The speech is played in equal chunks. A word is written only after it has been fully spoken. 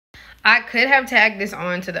I could have tagged this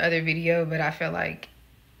on to the other video, but I feel like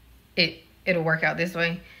it'll work out this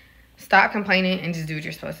way. Stop complaining and just do what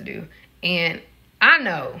you're supposed to do. And I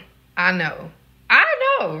know,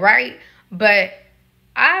 right? But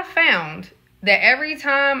I found that every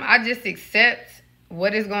time I just accept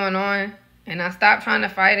what is going on and I stop trying to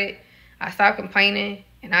fight it, I stop complaining,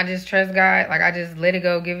 and I just trust God, like I just let it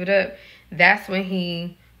go, give it up, that's when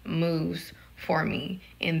he moves for me.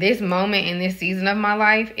 In this moment, in this season of my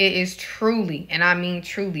life, it is truly, and I mean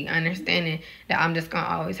truly, understanding that I'm just going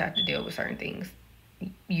to always have to deal with certain things.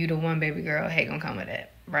 You the one, baby girl, hate gonna come with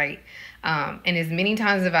that, right? And as many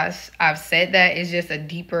times as I've said that, it's just a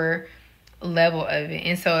deeper level of it.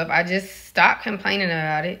 And so if I just stop complaining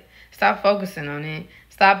about it, stop focusing on it,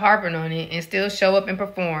 stop harping on it, and still show up and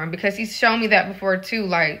perform, because he's shown me that before too.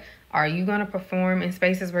 Like, are you gonna perform in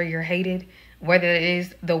spaces where you're hated? Whether it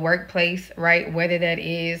is the workplace, right? Whether that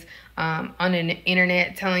is on the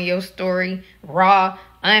internet, telling your story raw,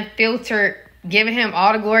 unfiltered, giving him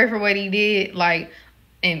all the glory for what he did, like,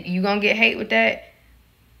 and you gonna get hate with that?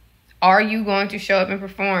 Are you going to show up and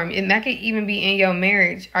perform? And that could even be in your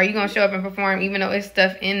marriage. Are you gonna show up and perform even though it's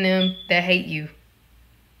stuff in them that hate you?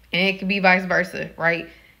 And it could be vice versa, right?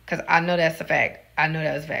 Because I know that's a fact. I know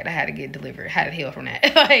that was a fact. I had to get delivered. I had to heal from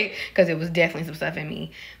that. Like, because it was definitely some stuff in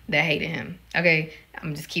me that hated him. Okay,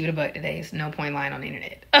 I'm just keeping it a buck today. It's no point lying on the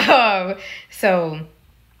internet. So,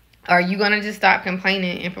 are you gonna just stop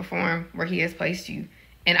complaining and perform where he has placed you?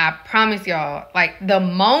 And I promise y'all, like, the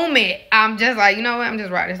moment I'm just like, you know what, I'm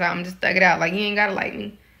just write this out, I'm just thug it out. Like, you ain't gotta like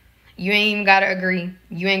me. You ain't even gotta agree.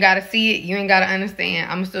 You ain't gotta see it. You ain't gotta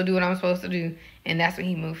understand. I'm gonna still do what I'm supposed to do. And that's when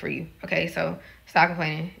he moved for you. Okay, so stop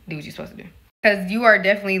complaining. Do what you're supposed to do. Because you are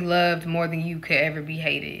definitely loved more than you could ever be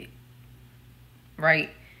hated.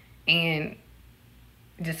 Right? And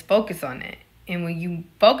just focus on that. And when you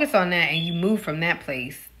focus on that and you move from that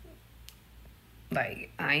place,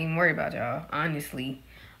 like, I ain't worried about y'all. Honestly.